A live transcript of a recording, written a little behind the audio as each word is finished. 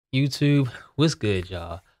YouTube, what's good,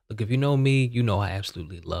 y'all? Look, if you know me, you know I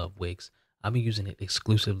absolutely love Wix. I've been using it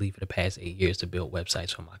exclusively for the past 8 years to build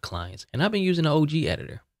websites for my clients, and I've been using the OG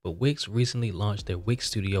editor. But Wix recently launched their Wix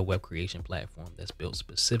Studio web creation platform that's built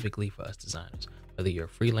specifically for us designers, whether you're a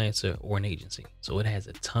freelancer or an agency. So it has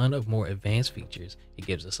a ton of more advanced features. It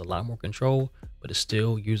gives us a lot more control, but it's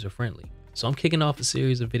still user-friendly. So I'm kicking off a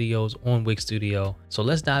series of videos on Wix Studio. So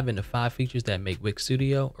let's dive into 5 features that make Wix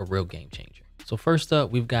Studio a real game changer. So first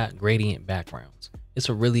up, we've got gradient backgrounds. It's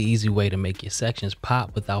a really easy way to make your sections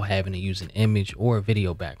pop without having to use an image or a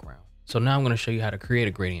video background. So now I'm going to show you how to create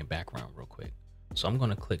a gradient background real quick. So I'm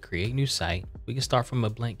going to click create new site. We can start from a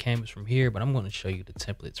blank canvas from here, but I'm going to show you the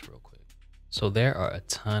templates real quick. So there are a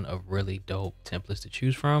ton of really dope templates to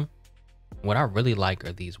choose from. What I really like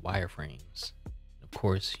are these wireframes. Of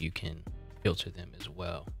course, you can filter them as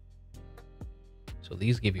well. So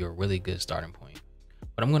these give you a really good starting point.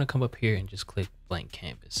 But I'm going to come up here and just click blank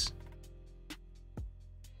canvas.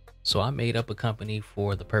 So I made up a company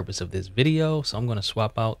for the purpose of this video. So I'm going to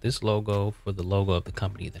swap out this logo for the logo of the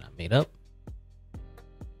company that I made up.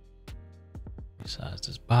 Resize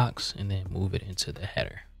this box and then move it into the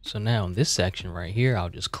header. So now in this section right here, I'll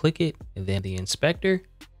just click it, and then the inspector,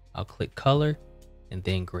 I'll click color and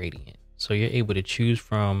then gradient. So you're able to choose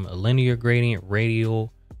from a linear gradient,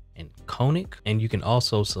 radial, and conic, and you can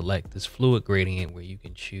also select this fluid gradient where you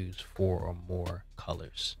can choose 4 or more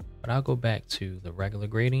colors. But I'll go back to the regular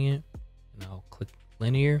gradient and I'll click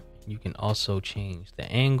linear. You can also change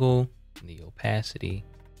the angle and the opacity,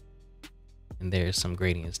 and there's some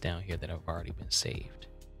gradients down here that have already been saved.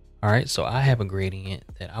 All right, so I have a gradient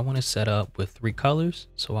that I want to set up with 3 colors.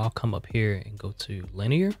 So I'll come up here and go to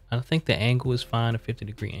linear. I think the angle is fine. A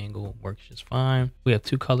 50-degree angle works just fine. We have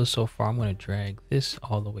 2 colors so far. I'm going to drag this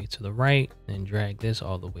all the way to the right and drag this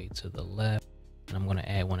all the way to the left. And I'm going to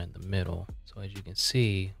add one in the middle. So as you can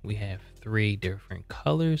see, we have 3 different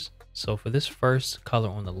colors. So for this first color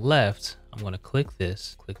on the left, I'm going to click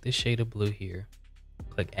this shade of blue here,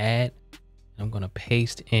 click add. And I'm going to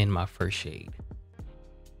paste in my first shade.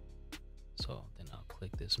 So then I'll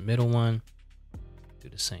click this middle one, do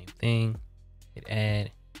the same thing, hit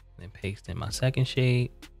add, and then paste in my second shade.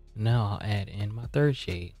 Now I'll add in my third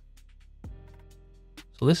shade.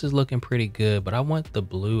 So this is looking pretty good, but I want the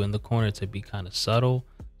blue in the corner to be kind of subtle.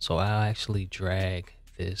 So I'll actually drag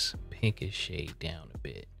this pinkish shade down a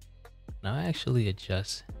bit. Now I actually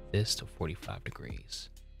adjust this to 45 degrees.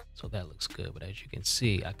 So that looks good, but as you can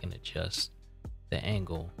see, I can adjust the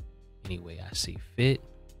angle any way I see fit.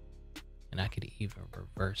 And I could even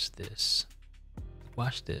reverse this.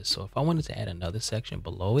 Watch this. So if I wanted to add another section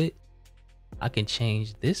below it, I can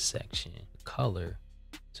change this section color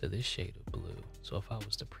to this shade of blue. So if I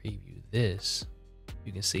was to preview this,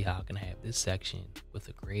 you can see how I can have this section with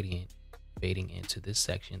a gradient fading into this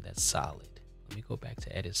section that's solid. Let me go back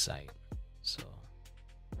to edit site. So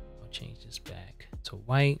I'll change this back to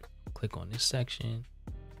white, click on this section,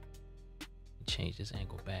 and change this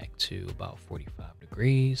angle back to about 45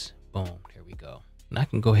 degrees. Boom, there we go. And I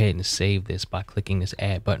can go ahead and save this by clicking this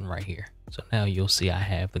add button right here. So now you'll see I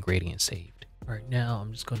have the gradient saved. All right, now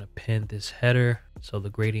I'm just gonna pin this header so the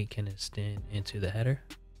gradient can extend into the header.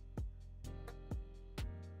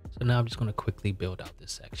 So now I'm just gonna quickly build out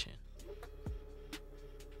this section.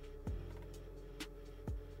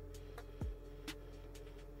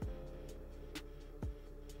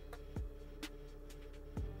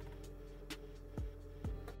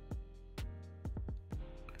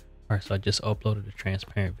 All right, so I just uploaded a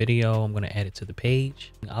transparent video. I'm going to add it to the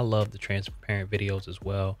page. I love the transparent videos as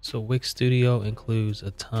well. So Wix Studio includes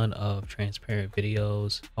a ton of transparent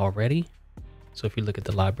videos already. So if you look at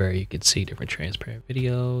the library, you can see different transparent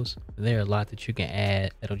videos. And there are a lot that you can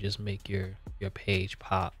add that'll just make your page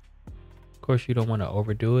pop. Of course, you don't want to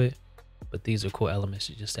overdo it, but these are cool elements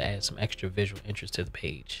just to add some extra visual interest to the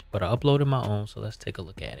page. But I uploaded my own, so let's take a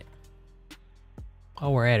look at it.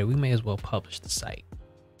 While we're at it, we may as well publish the site.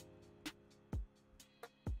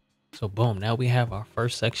 So boom, now we have our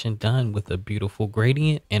first section done with a beautiful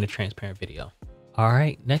gradient and a transparent video. All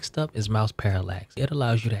right, next up is mouse parallax. It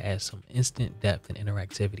allows you to add some instant depth and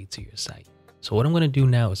interactivity to your site. So what I'm going to do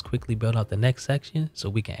now is quickly build out the next section so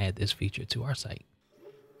we can add this feature to our site.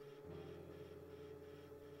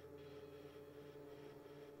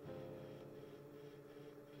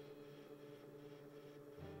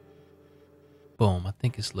 Boom, I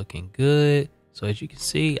think it's looking good. So as you can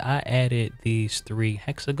see, I added these 3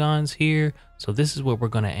 hexagons here. So this is what we're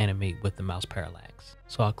going to animate with the mouse parallax.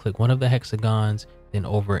 So I'll click one of the hexagons, then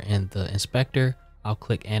over in the inspector, I'll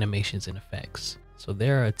click animations and effects. So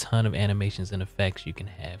there are a ton of animations and effects. You can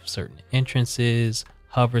have certain entrances,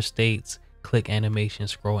 hover states, click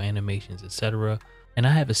animations, scroll animations, etc. And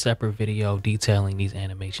I have a separate video detailing these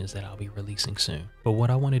animations that I'll be releasing soon. But what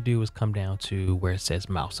I want to do is come down to where it says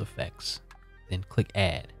mouse effects, then click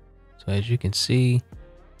add. So as you can see,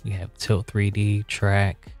 we have tilt 3D,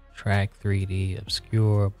 track 3D,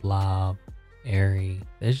 obscure, blob, airy.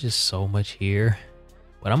 There's just so much here.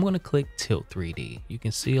 But I'm going to click tilt 3D. You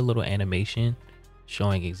can see a little animation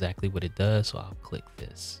showing exactly what it does. So I'll click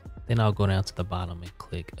this. Then I'll go down to the bottom and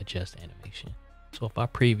click adjust animation. So if I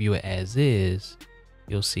preview it as is,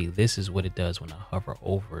 you'll see this is what it does when I hover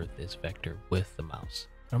over this vector with the mouse.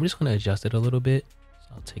 I'm just going to adjust it a little bit. So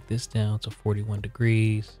I'll take this down to 41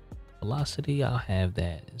 degrees. Velocity, I'll have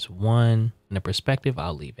that as 1. And the perspective,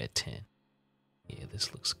 I'll leave at 10. Yeah,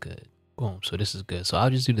 this looks good. Boom, so this is good. So I'll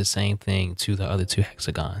just do the same thing to the other 2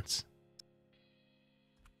 hexagons.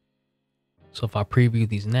 So if I preview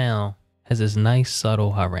these now, it has this nice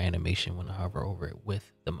subtle hover animation when I hover over it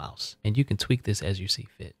with the mouse. And you can tweak this as you see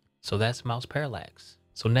fit. So that's mouse parallax.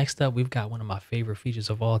 So next up, we've got one of my favorite features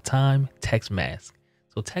of all time, text mask.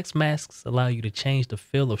 So text masks allow you to change the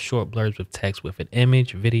feel of short blurbs with text with an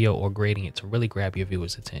image, video, or gradient to really grab your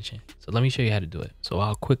viewer's attention. So let me show you how to do it. So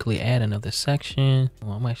I'll quickly add another section.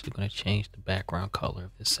 Well, I'm actually going to change the background color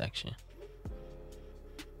of this section.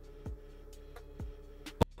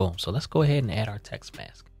 Boom. So let's go ahead and add our text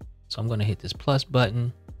mask. So I'm going to hit this plus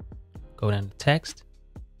button, go down to text,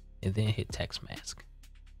 and then hit text mask.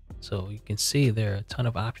 So you can see there are a ton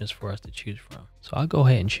of options for us to choose from. So I'll go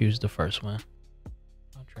ahead and choose the first one.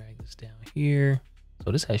 I'll drag this down here.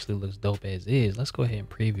 So this actually looks dope as is. Let's go ahead and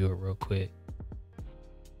preview it real quick.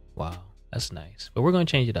 Wow, that's nice. But we're going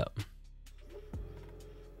to change it up.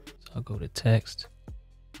 So I'll go to text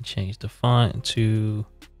and change the font to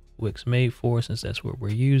Wix made for, since that's what we're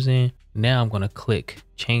using. Now I'm going to click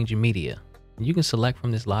change media. And you can select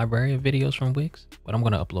from this library of videos from Wix, but I'm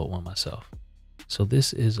going to upload one myself. So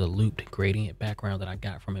this is a looped gradient background that I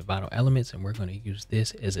got from Vital Elements, and we're going to use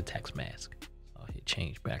this as a text mask. So I'll hit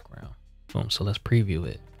change background. Boom. So let's preview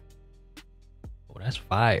it. Oh, that's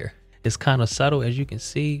fire. It's kind of subtle as you can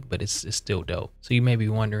see, but it's still dope. So you may be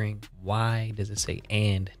wondering, why does it say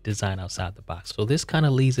and design outside the box? So this kind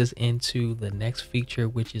of leads us into the next feature,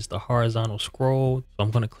 which is the horizontal scroll. So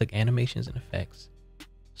I'm going to click animations and effects,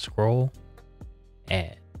 scroll,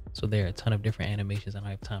 add. So there are a ton of different animations. I don't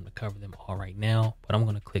have time to cover them all right now, but I'm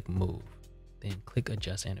going to click move, then click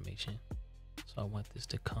adjust animation. So I want this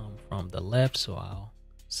to come from the left. So I'll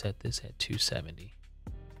set this at 270.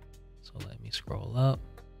 So let me scroll up,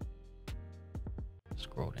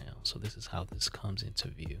 scroll down. So this is how this comes into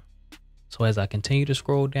view. So as I continue to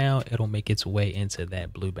scroll down, it'll make its way into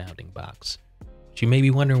that blue bounding box. But you may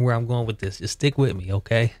be wondering where I'm going with this. Just stick with me,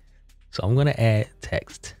 okay? So I'm going to add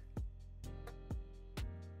text.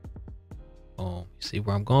 Boom. You see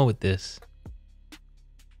where I'm going with this?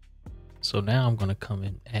 So now I'm going to come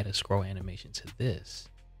and add a scroll animation to this.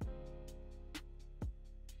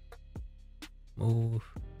 Move,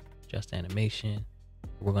 adjust animation.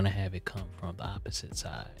 We're going to have it come from the opposite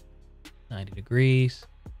side, 90 degrees.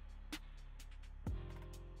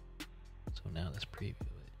 So now let's preview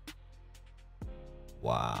it.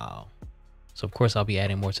 Wow. So of course I'll be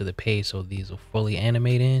adding more to the page, so these will fully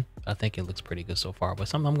animate in. I think it looks pretty good so far, but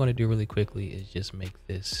something I'm going to do really quickly is just make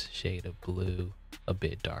this shade of blue a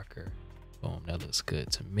bit darker. Boom, that looks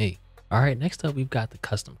good to me. All right, next up, we've got the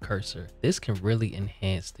custom cursor. This can really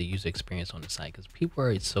enhance the user experience on the site because people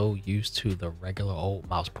are so used to the regular old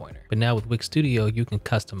mouse pointer. But now with Wix Studio, you can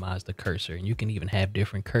customize the cursor, and you can even have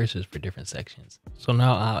different cursors for different sections. So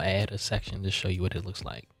now I'll add a section to show you what it looks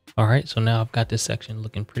like. All right, so now I've got this section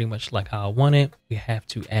looking pretty much like how I want it. We have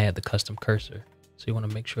to add the custom cursor. So you want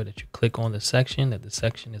to make sure that you click on the section, that the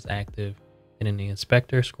section is active. And in the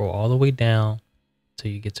inspector, scroll all the way down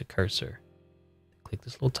until you get to cursor. Click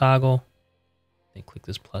this little toggle, then click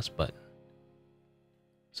this plus button.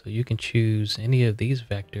 So you can choose any of these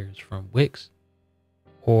vectors from Wix,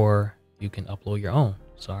 or you can upload your own.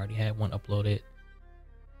 So I already had one uploaded.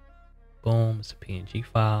 Boom, it's a PNG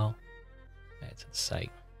file. Add to the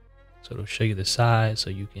site. So it'll show you the size, so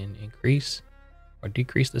you can increase or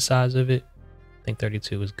decrease the size of it. I think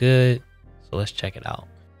 32 is good. So let's check it out.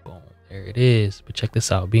 Boom, there it is. But check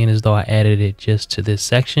this out, being as though I added it just to this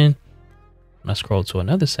section, when I scroll to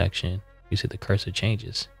another section, you see the cursor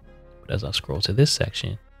changes. But as I scroll to this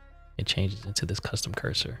section, it changes into this custom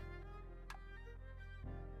cursor.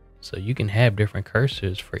 So you can have different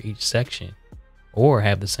cursors for each section, or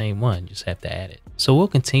have the same one, just have to add it. So we'll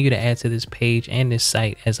continue to add to this page and this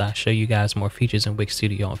site as I show you guys more features in Wix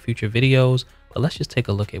Studio in future videos. But let's just take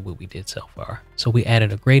a look at what we did so far. So we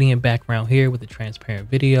added a gradient background here with a transparent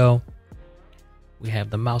video. We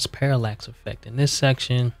have the mouse parallax effect in this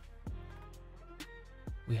section.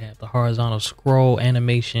 We have the horizontal scroll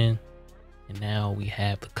animation, and now we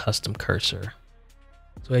have the custom cursor.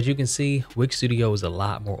 So as you can see, Wix Studio is a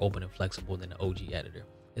lot more open and flexible than the OG editor.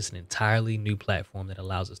 It's an entirely new platform that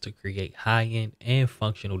allows us to create high-end and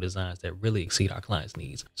functional designs that really exceed our clients'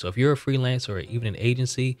 needs. So if you're a freelancer or even an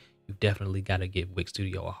agency, you've definitely got to give Wix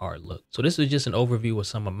Studio a hard look. So this is just an overview of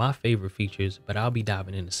some of my favorite features, but I'll be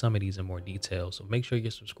diving into some of these in more detail. So make sure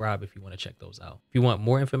you're subscribed if you want to check those out. If you want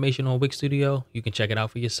more information on Wix Studio, you can check it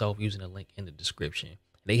out for yourself using the link in the description.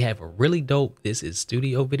 They have a really dope "This is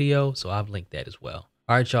Studio" video, so I've linked that as well.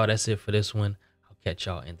 All right, y'all, that's it for this one. I'll catch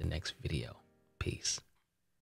y'all in the next video. Peace.